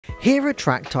Here at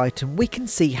Track Titan, we can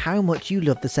see how much you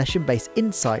love the session-based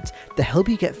insights that help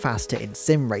you get faster in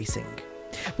sim racing.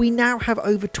 We now have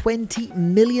over 20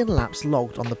 million laps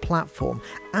logged on the platform,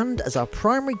 and as our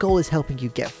primary goal is helping you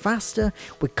get faster,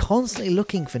 we're constantly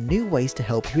looking for new ways to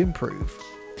help you improve.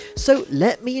 So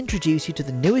let me introduce you to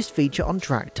the newest feature on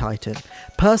Track Titan,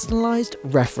 personalised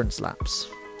reference laps.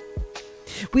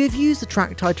 We have used the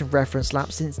Track Titan reference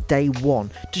lap since day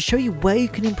one to show you where you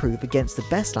can improve against the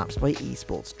best laps by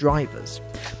esports drivers,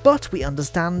 but we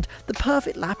understand the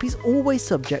perfect lap is always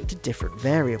subject to different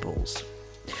variables.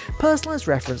 Personalised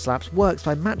reference laps works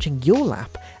by matching your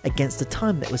lap against a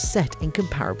time that was set in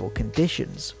comparable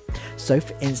conditions. So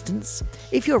for instance,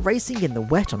 if you're racing in the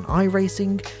wet on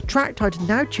iRacing, Track Titan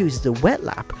now chooses a wet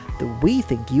lap that we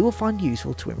think you will find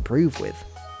useful to improve with.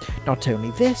 Not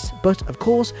only this, but of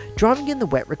course, driving in the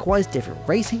wet requires different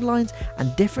racing lines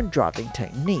and different driving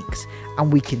techniques,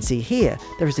 and we can see here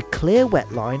there is a clear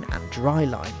wet line and dry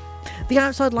line. The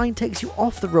outside line takes you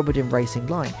off the rubbered in racing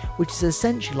line, which is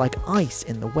essentially like ice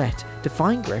in the wet, to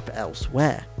find grip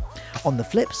elsewhere. On the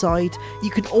flip side, you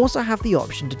can also have the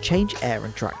option to change air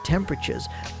and track temperatures,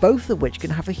 both of which can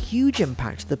have a huge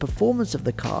impact to the performance of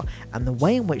the car and the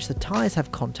way in which the tyres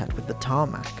have contact with the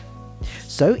tarmac.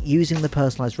 So, using the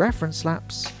personalised reference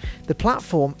laps, the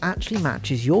platform actually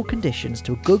matches your conditions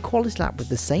to a good quality lap with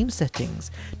the same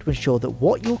settings to ensure that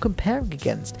what you're comparing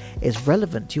against is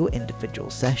relevant to your individual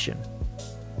session.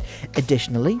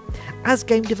 Additionally, as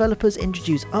game developers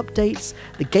introduce updates,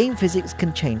 the game physics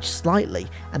can change slightly,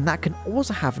 and that can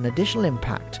also have an additional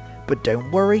impact, but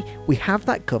don't worry, we have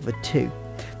that covered too.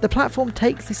 The platform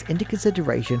takes this into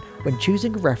consideration when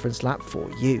choosing a reference lap for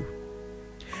you.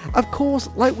 Of course,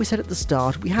 like we said at the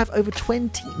start, we have over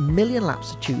 20 million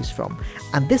laps to choose from,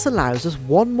 and this allows us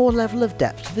one more level of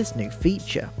depth to this new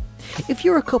feature. If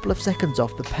you're a couple of seconds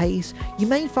off the pace, you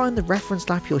may find the reference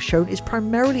lap you're shown is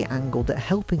primarily angled at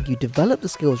helping you develop the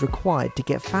skills required to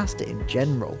get faster in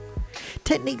general.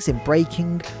 Techniques in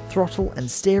braking, throttle and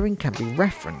steering can be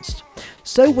referenced,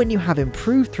 so when you have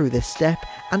improved through this step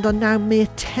and are now mere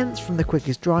tenths from the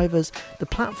quickest drivers, the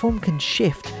platform can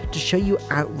shift to show you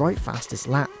outright fastest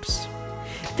laps.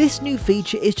 This new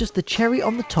feature is just the cherry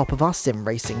on the top of our sim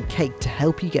racing cake to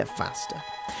help you get faster,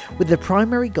 with the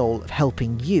primary goal of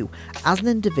helping you as an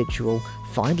individual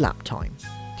find lap time.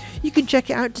 You can check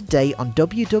it out today on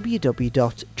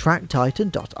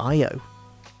www.tracktitan.io.